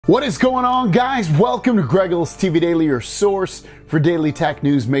What is going on, guys? Welcome to Greggles TV Daily, your source for daily tech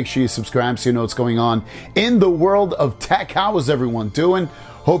news. Make sure you subscribe so you know what's going on in the world of tech. How is everyone doing?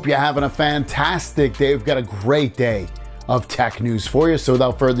 Hope you're having a fantastic day. We've got a great day of tech news for you. So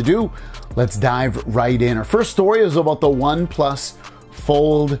without further ado, let's dive right in. Our first story is about the OnePlus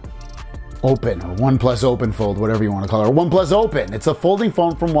Fold Open, or OnePlus Open Fold, whatever you want to call it, or OnePlus Open. It's a folding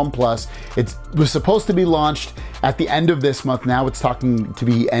phone from OnePlus. It was supposed to be launched at the end of this month. Now it's talking to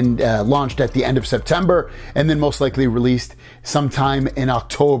be launched at the end of September, and then most likely released sometime in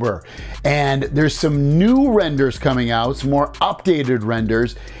October. And there's some new renders coming out, some more updated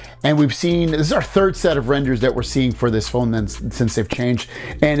renders. And we've seen, this is our third set of renders that we're seeing for this phone since they've changed.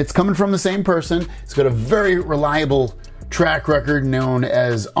 And it's coming from the same person. It's got a very reliable track record known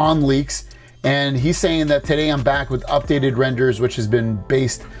as OnLeaks. And he's saying that today I'm back with updated renders, which has been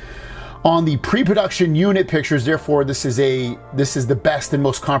based on the pre-production unit pictures. Therefore, this is the best and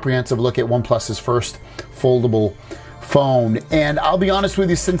most comprehensive look at OnePlus's first foldable phone. And I'll be honest with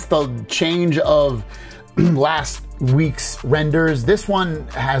you, since the change of last week's renders, this one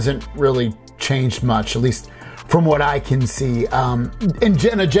hasn't really changed much, at least from what I can see.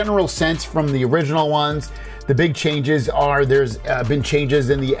 In a general sense, from the original ones, the big changes are there's been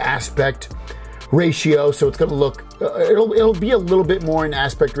changes in the aspect ratio, so it's going to look it'll be a little bit more in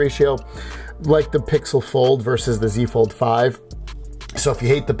aspect ratio like the Pixel Fold versus the Z Fold 5. So if you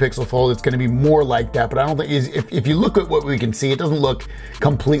hate the Pixel Fold, it's going to be more like that. But I don't think if you look at what we can see, it doesn't look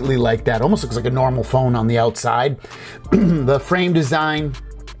completely like that. It almost looks like a normal phone on the outside. The frame design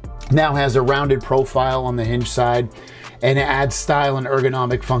now has a rounded profile on the hinge side, and it adds style and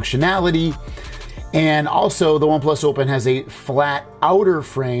ergonomic functionality. And also, the OnePlus Open has a flat outer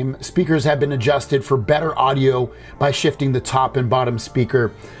frame. Speakers have been adjusted for better audio by shifting the top and bottom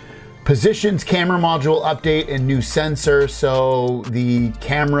speaker positions. Camera module update and new sensor. So the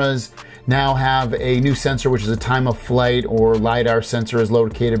cameras now have a new sensor, which is a time of flight or LiDAR sensor is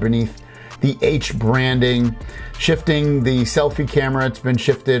located beneath the H branding. Shifting the selfie camera, it's been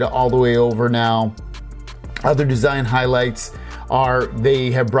shifted all the way over now. Other design highlights are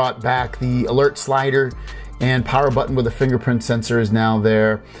they have brought back the alert slider and power button with a fingerprint sensor is now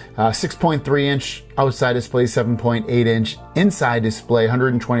there. 6.3 inch outside display, 7.8 inch inside display,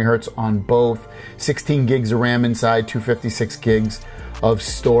 120 hertz on both, 16 gigs of RAM inside, 256 gigs of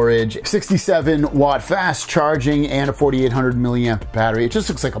storage, 67 watt fast charging, and a 4800 milliamp battery. It just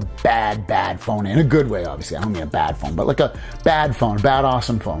looks like a bad phone, in a good way, obviously. I don't mean a bad phone, but like a bad phone, bad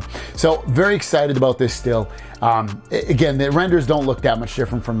awesome phone. So very excited about this still. Again, the renders don't look that much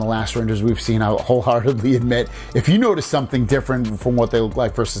different from the last renders we've seen. I'll wholeheartedly admit, if you notice something different from what they look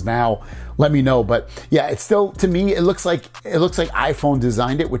like versus now, let me know. But yeah, it's still, to me, it looks like iPhone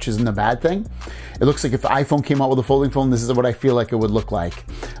designed it, which isn't a bad thing. It looks like if iPhone came out with a folding phone, this is what I feel like it would look like.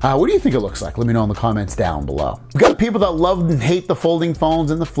 What do you think it looks like? Let me know in the comments down below. We've got people that love and hate the folding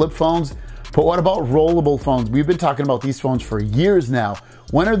phones and the flip phones, but what about rollable phones? We've been talking about these phones for years now.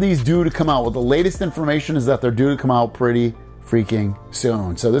 When are these due to come out? Well, the latest information is that they're due to come out pretty freaking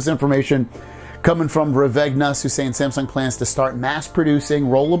soon. So this information coming from Greggles, who's saying Samsung plans to start mass producing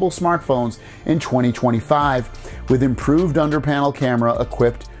rollable smartphones in 2025 with improved under-panel camera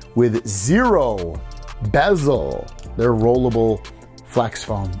equipped with zero bezel. Their rollable flex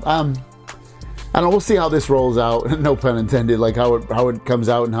phone. I don't know, we'll see how this rolls out. No pun intended, like how it comes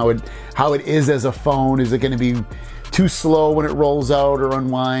out and how it is as a phone. Is it going to be too slow when it rolls out or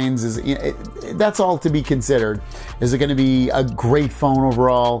unwinds? That's all to be considered. Is it going to be a great phone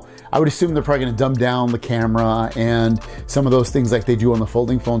overall? I would assume they're probably going to dumb down the camera and some of those things like they do on the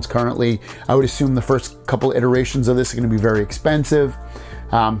folding phones currently. I would assume the first couple iterations of this are going to be very expensive.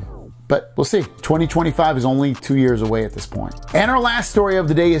 But we'll see. 2025 is only 2 years away at this point. And our last story of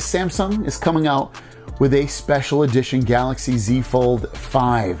the day is Samsung is coming out with a special edition Galaxy Z Fold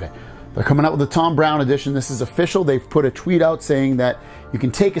 5. They're coming out with the Tom Brown edition. This is official. They've put a tweet out saying that you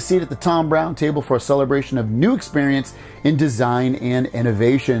can take a seat at the Tom Brown table for a celebration of new experience in design and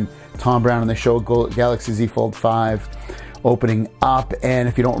innovation. Tom Brown, and they show Galaxy Z Fold 5 opening up. And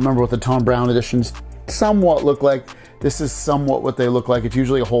if you don't remember what the Tom Brown editions somewhat look like, this is somewhat what they look like. It's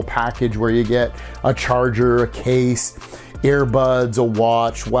usually a whole package where you get a charger, a case, earbuds, a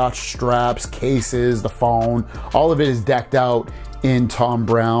watch straps, cases, the phone. All of it is decked out in Tom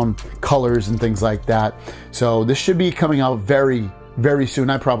Brown colors and things like that. So this should be coming out very, very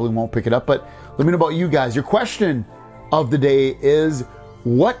soon. I probably won't pick it up, but let me know about you guys. Your question of the day is,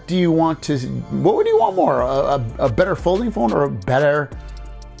 what would you want more? A better folding phone or a better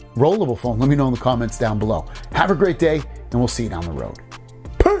rollable phone? Let me know in the comments down below. Have a great day, and we'll see you down the road.